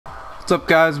What's up,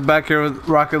 guys? I'm back here with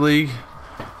Rocket League.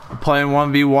 I'm playing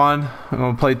 1v1. I'm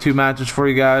gonna play 2 matches for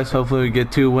you guys. Hopefully we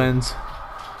get 2 wins.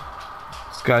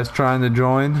 This guy's trying to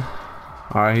join.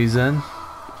 Alright, he's in.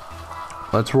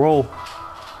 Let's roll.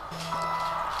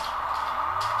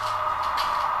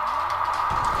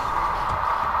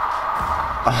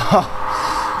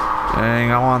 Oh,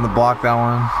 dang, I wanted to block that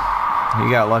one.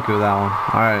 He got lucky with that one.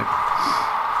 Alright.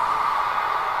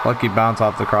 Lucky bounce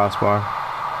off the crossbar.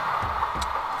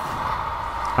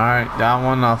 Alright, down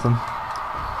 1-0.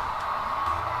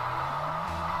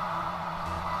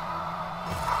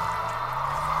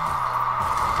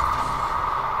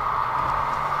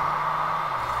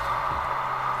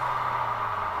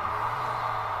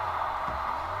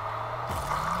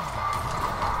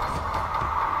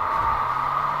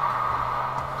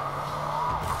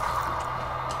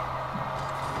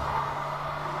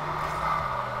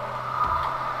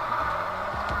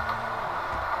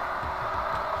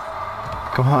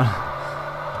 Come on.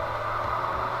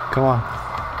 Come on.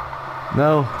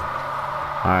 No.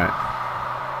 Alright.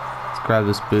 Let's grab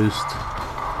this boost.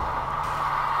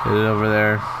 Get it over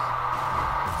there.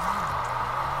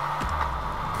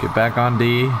 Get back on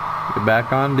D. Get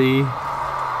back on D.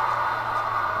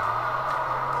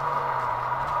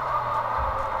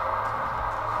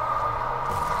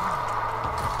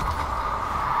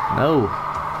 No.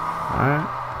 Alright.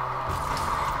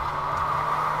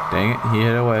 Dang it. He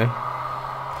hit away.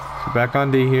 Get back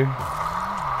on D here.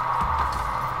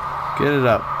 Get it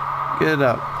up. Get it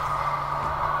up.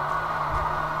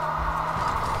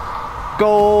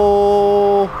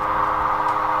 Goal!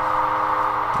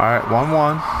 Alright,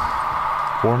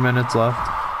 1-1. 4 minutes left.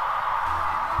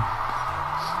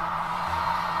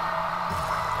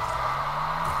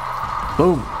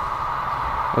 Boom.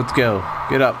 Let's go.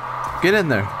 Get up. Get in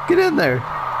there. Get in there.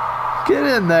 Get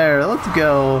in there. Let's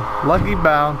go. Lucky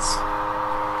bounce.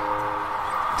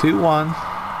 2-1.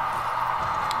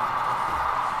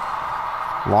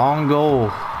 Long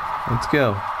goal. Let's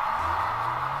go.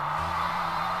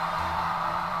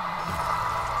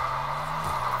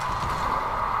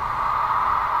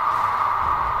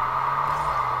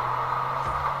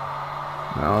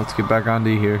 Now let's get back on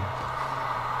D here.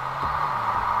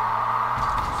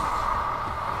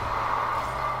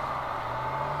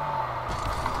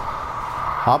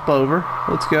 Hop over.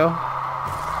 Let's go.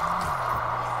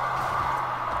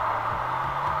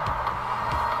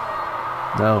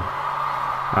 No.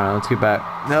 Alright, let's get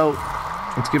back. No.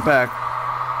 Let's get back.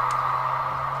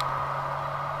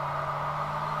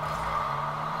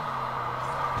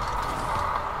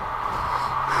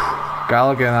 Gotta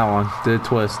look at that one. Did a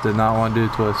twist. Did not want to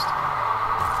do a twist.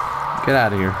 Get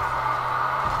out of here.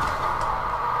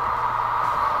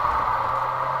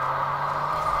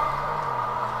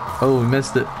 Oh, we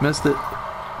missed it. Missed it.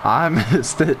 I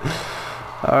missed it.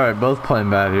 Alright, both playing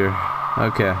bad here.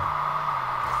 Okay.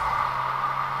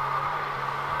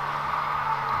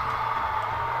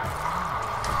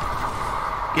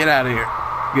 Get out of here.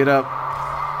 Get up.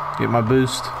 Get my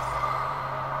boost.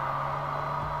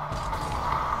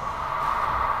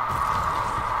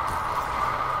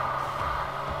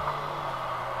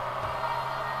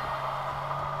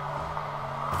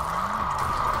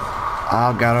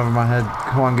 Oh, got over my head.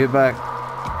 Come on, get back.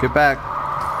 Get back.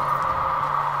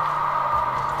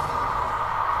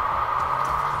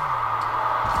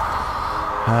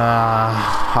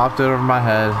 Hopped it over my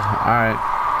head. Alright.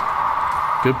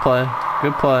 Good play.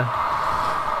 Good play.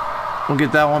 We'll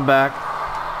get that one back.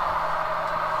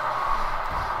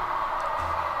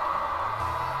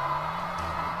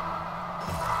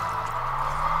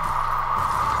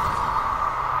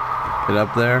 Get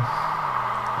up there.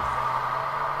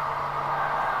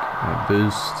 My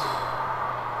boost.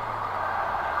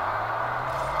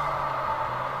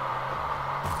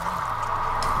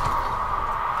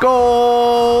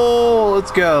 Goal!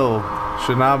 Let's go.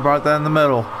 Should not have brought that in the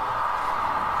middle.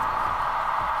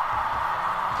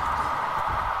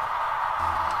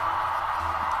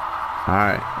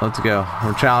 Alright, let's go.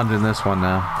 We're challenging this one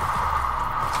now.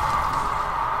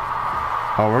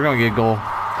 Oh, we're gonna get goal.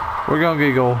 We're gonna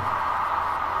get goal.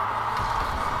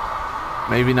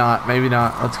 Maybe not, maybe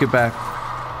not. Let's get back.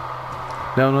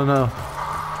 No, no, no.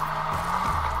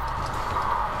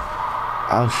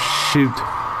 Oh, shoot.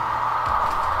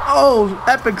 Oh,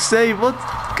 epic save. Let's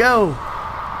go.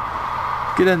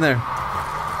 Get in there.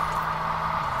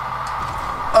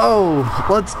 Oh,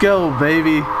 let's go,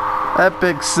 baby.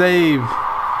 Epic save.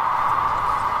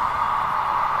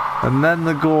 And then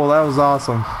the goal. That was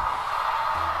awesome.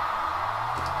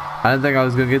 I didn't think I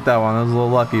was going to get that one. I was a little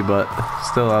lucky, but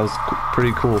still, that was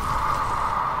pretty cool.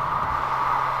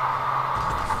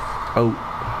 Oh.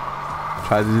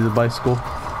 Tried to do the bicycle.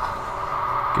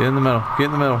 Get in the middle. Get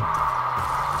in the middle.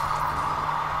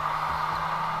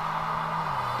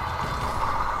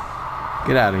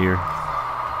 Get out of here.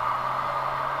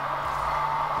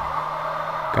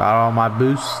 Got all my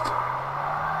boost.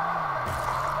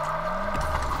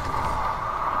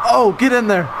 Oh, get in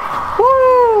there.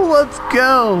 Woo! Let's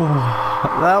go.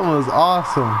 That was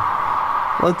awesome.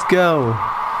 Let's go.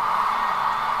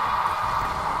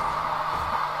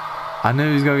 I knew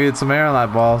he was going to get some air on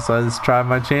that ball, so I just tried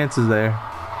my chances there.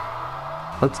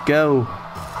 Let's go.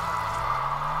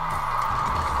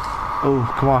 Oh,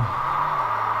 come on.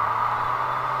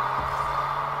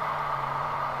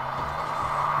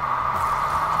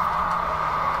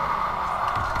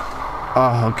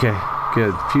 Oh, okay.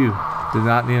 Good. Phew. Did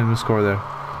not need him to score there.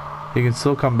 He can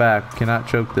still come back. Cannot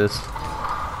choke this.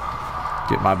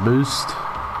 Get my boost.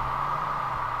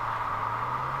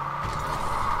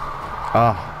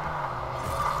 Ah.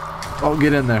 Oh,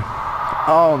 get in there.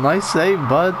 Oh, nice save,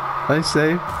 bud. Nice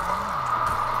save.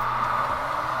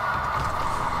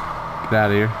 Get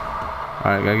out of here.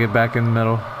 Alright, gotta get back in the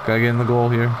middle. Gotta get in the goal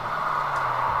here.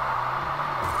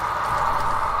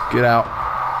 Get out.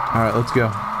 Alright, let's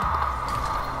go.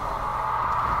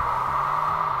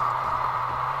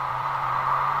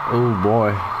 Oh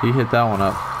boy, he hit that one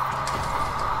up.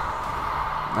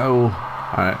 Oh,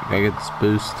 alright, gotta get this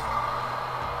boost.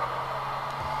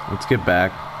 Let's get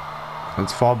back.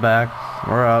 Let's fall back.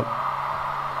 We're up.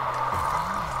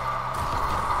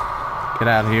 Get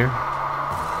out of here.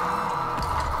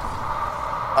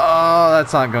 Oh,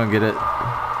 that's not gonna get it.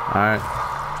 Alright.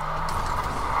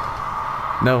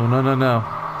 No, no, no, no.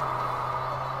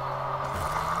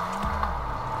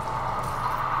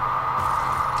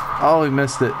 Oh, he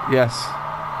missed it. Yes.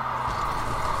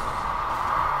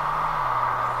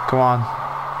 Come on.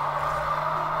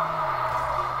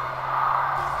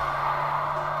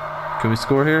 Can we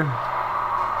score here?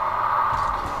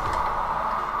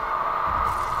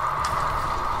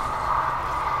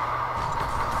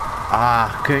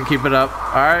 Ah, couldn't keep it up.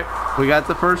 Alright, we got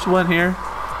the first one here.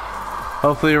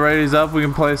 Hopefully your rating's up. We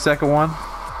can play a second one.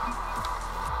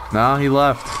 No, he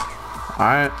left.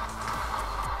 Alright.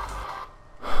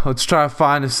 Let's try to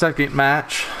find a second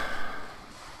match.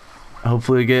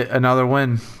 Hopefully get another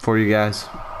win for you guys.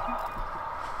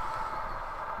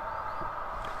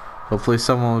 Hopefully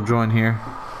someone will join here.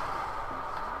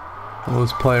 We'll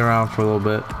just play around for a little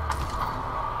bit.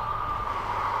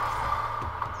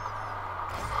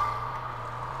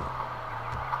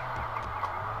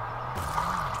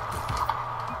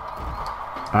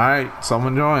 Alright,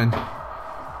 someone join.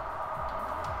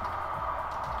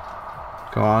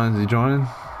 Come on, is he joining?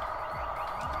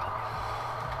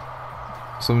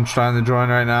 Someone's trying to join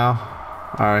right now.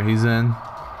 Alright, he's in.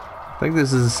 I think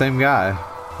this is the same guy.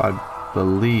 I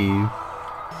believe.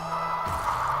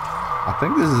 I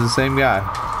think this is the same guy.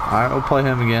 Alright, we'll play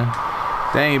him again.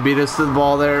 Dang, he beat us to the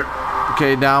ball there.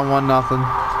 Okay, down 1-0.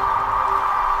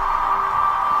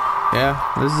 Yeah,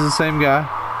 this is the same guy.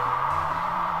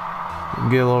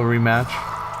 Get a little rematch.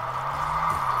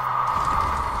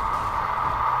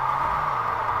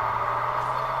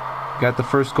 Got the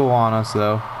first goal on us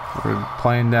though. We're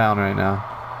playing down right now.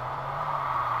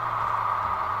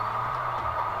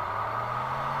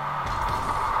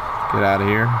 Get out of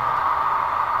here.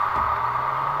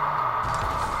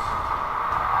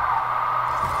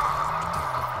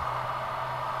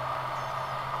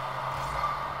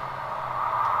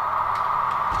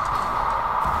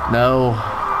 No.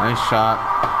 Nice shot.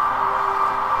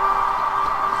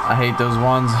 I hate those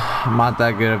ones. I'm not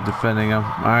that good at defending them.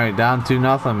 Alright, down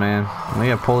 2-0, man. We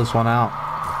gotta pull this one out.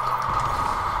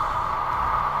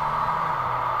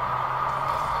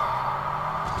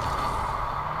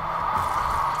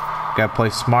 Gotta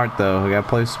play smart though. We gotta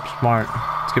play smart.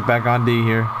 Let's get back on D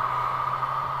here.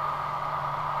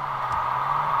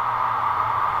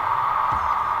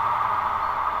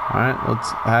 Alright,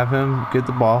 let's have him get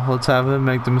the ball. Let's have him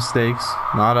make the mistakes,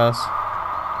 not us.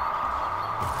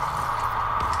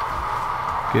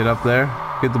 Get up there.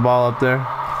 Get the ball up there.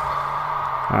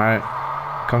 Alright.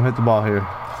 Come hit the ball here.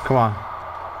 Come on.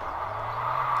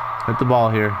 Hit the ball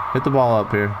here. Hit the ball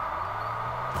up here.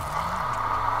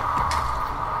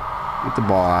 Get the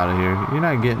ball out of here. You're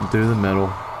not getting through the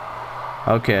middle.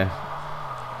 Okay.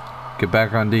 Get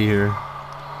back on D here.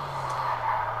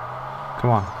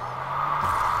 Come on.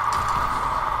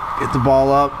 Get the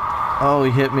ball up. Oh,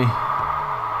 he hit me.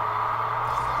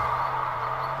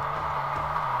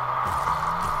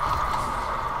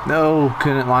 No,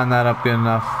 couldn't line that up good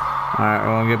enough. Alright,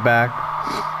 we're gonna get back.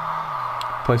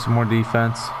 Play some more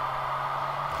defense.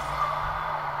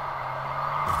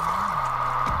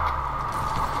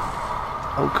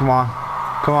 Oh, come on.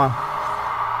 Come on.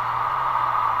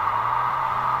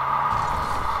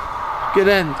 Get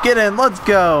in. Get in. Let's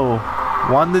go.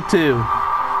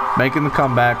 1-2. Making the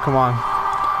comeback. Come on.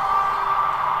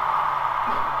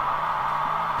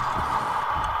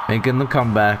 Making the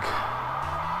comeback.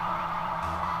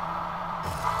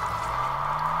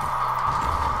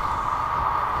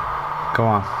 Come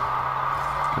on.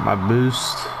 Get my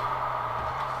boost.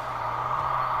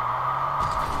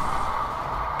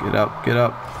 Get up. Get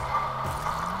up.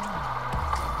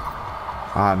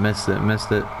 Ah, I missed it.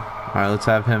 Missed it. Alright, let's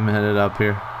have him hit it up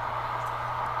here.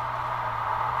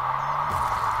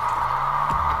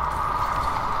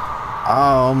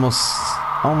 Oh,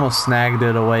 almost snagged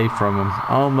it away from him.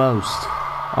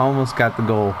 Almost got the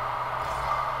goal.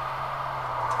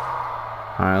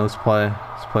 Alright, let's play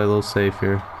a little safe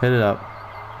here. Hit it up.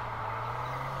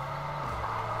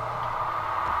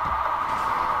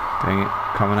 Dang it.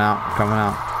 Coming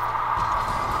out.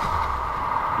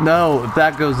 No, if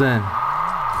that goes in.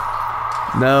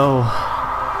 No.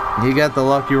 He got the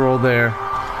lucky roll there.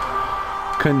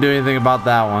 Couldn't do anything about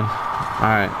that one.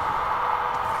 Alright.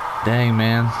 Dang,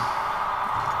 man.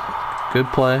 Good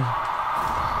play.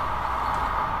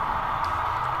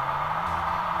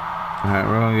 Alright,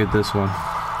 we're gonna get this one.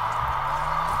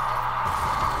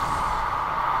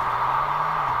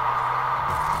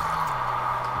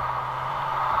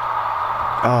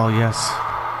 Oh, yes.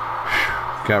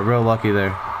 Whew. Got real lucky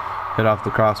there. Hit off the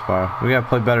crossbar. We gotta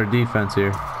play better defense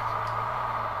here.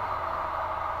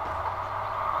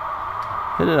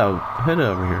 Hit it out. Hit it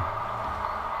over here.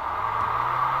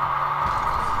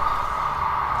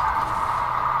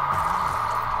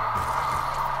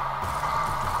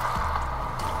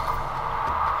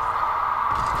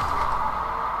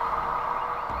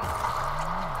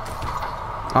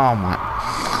 Oh my.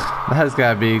 That's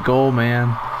gotta be a goal, man.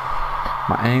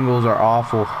 My angles are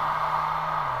awful.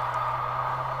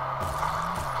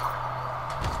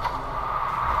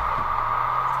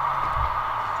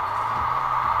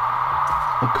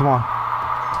 Oh, come on.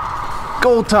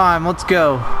 Goal time. Let's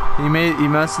go. He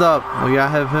messed up. We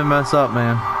gotta have him mess up,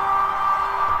 man.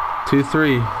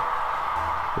 2-3.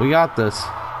 We got this.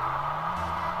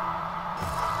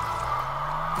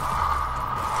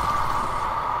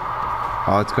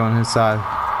 Oh, it's going his side.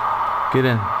 Get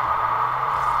in.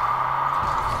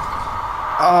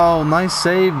 Oh, nice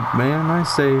save, man.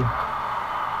 Nice save.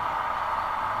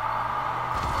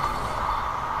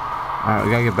 Alright,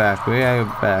 we gotta get back.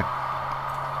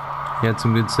 He had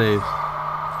some good saves.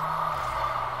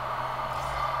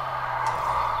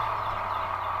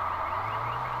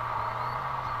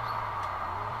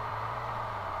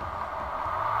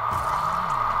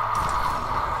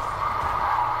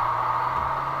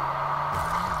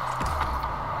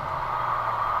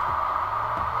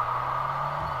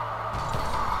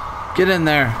 Get in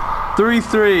there.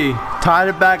 3-3. Tied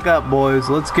it back up, boys.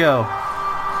 Let's go.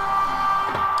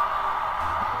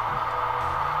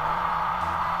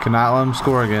 Cannot let him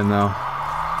score again, though.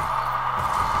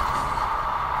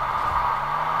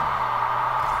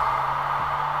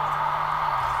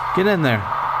 Get in there.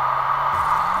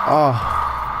 Oh.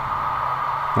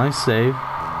 Nice save.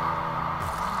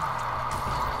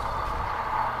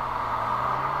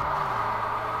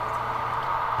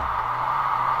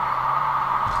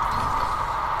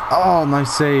 Oh,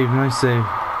 nice save, nice save.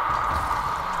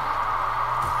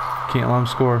 Can't let him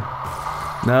score.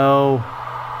 No.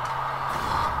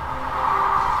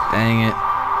 Dang it.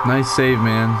 Nice save,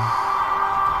 man.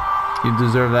 You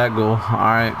deserve that goal.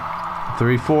 Alright.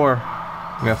 3-4.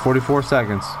 We got 44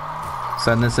 seconds.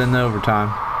 Setting this in overtime.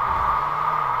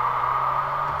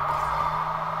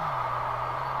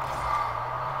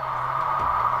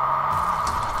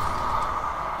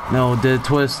 No, did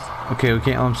twist. Okay, we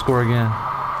can't let him score again.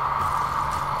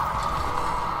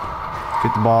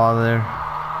 Get the ball out of there.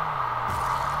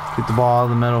 Get the ball out of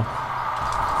the middle.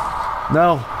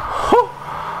 No.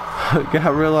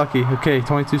 Got real lucky. Okay,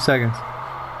 22 seconds.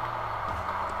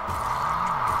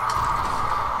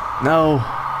 No.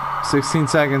 16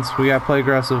 seconds. We gotta play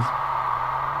aggressive.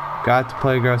 Got to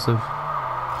play aggressive.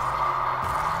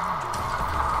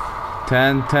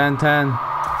 10, 10, 10.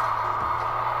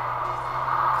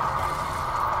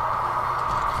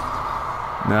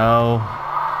 No.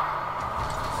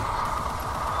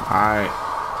 Alright.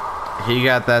 He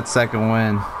got that second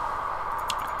win.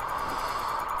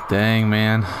 Dang,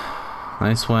 man.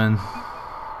 Nice win.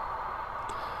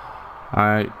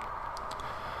 Alright.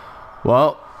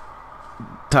 Well,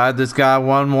 tied this guy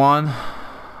 1-1.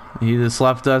 He just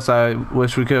left us. I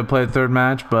wish we could have played a third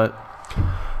match, but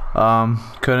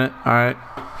couldn't. Alright.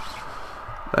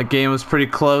 That game was pretty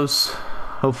close.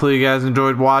 Hopefully you guys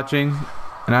enjoyed watching.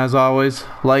 And as always,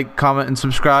 like, comment, and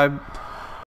subscribe.